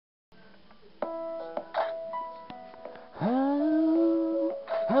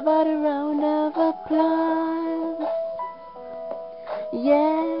about a round of applause?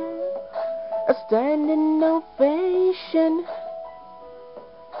 Yeah, a standing ovation.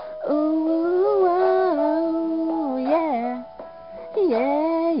 Ooh, oh, yeah,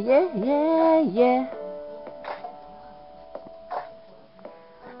 yeah, yeah, yeah, yeah.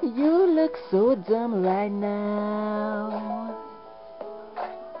 You look so dumb right now,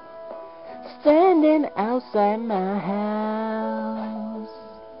 standing outside my house,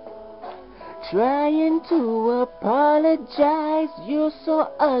 trying to apologize. You're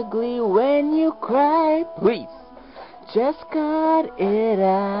so ugly when you cry. Please, just cut it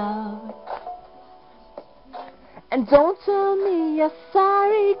out. And don't tell me you're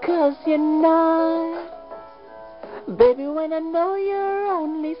sorry, 'cause you're not. Baby, when I know you're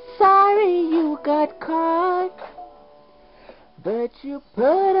only sorry you got caught. But you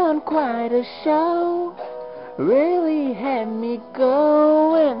put on quite a show, really had me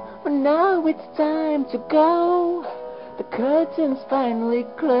going. But now it's time to go. The curtain's finally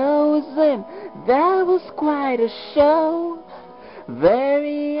closing. That was quite a show,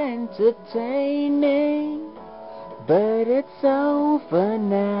 very entertaining. But it's over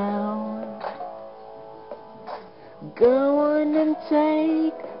now. Go on and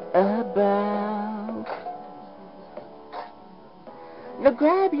take a bow. Now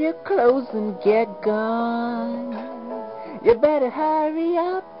grab your clothes and get gone. You better hurry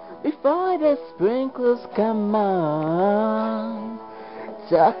up before the sprinklers come on.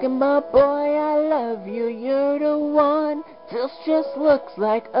 Talking about, boy, I love you, you're the one. This just looks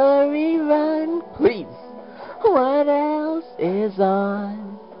like a rerun. Please, what else is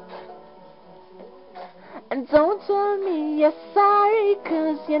on? And don't tell me you're sorry,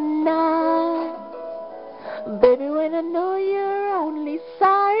 'cause you're not. Baby, when I know you're only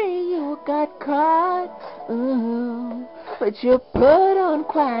sorry you got caught. But you put on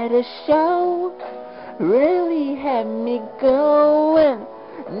quite a show, really had me going.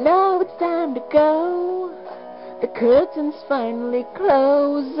 Now it's time to go. The curtain's finally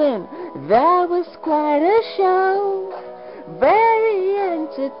closing. That was quite a show, very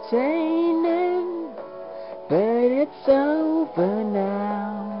entertaining. But it's over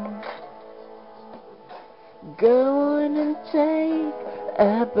now. Go on and take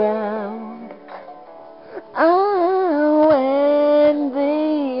a bow. Oh, and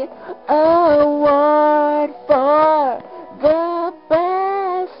the award for the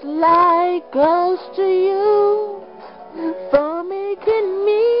best light goes to you, for making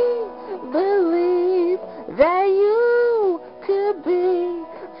me believe that you could be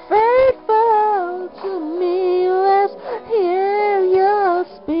faithful to me. Let's hear your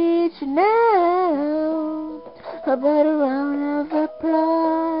speech now. About a round of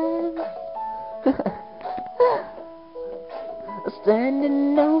applause. A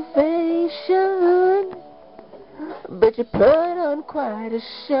standing ovation. But you put on quite a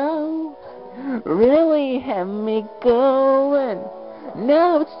show, really had me going.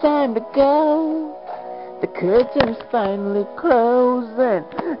 Now it's time to go. The curtain's finally closing.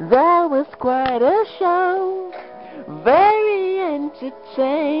 That was quite a show, very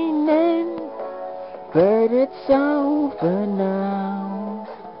entertaining. But it's over now.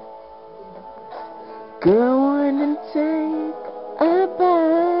 Go on and take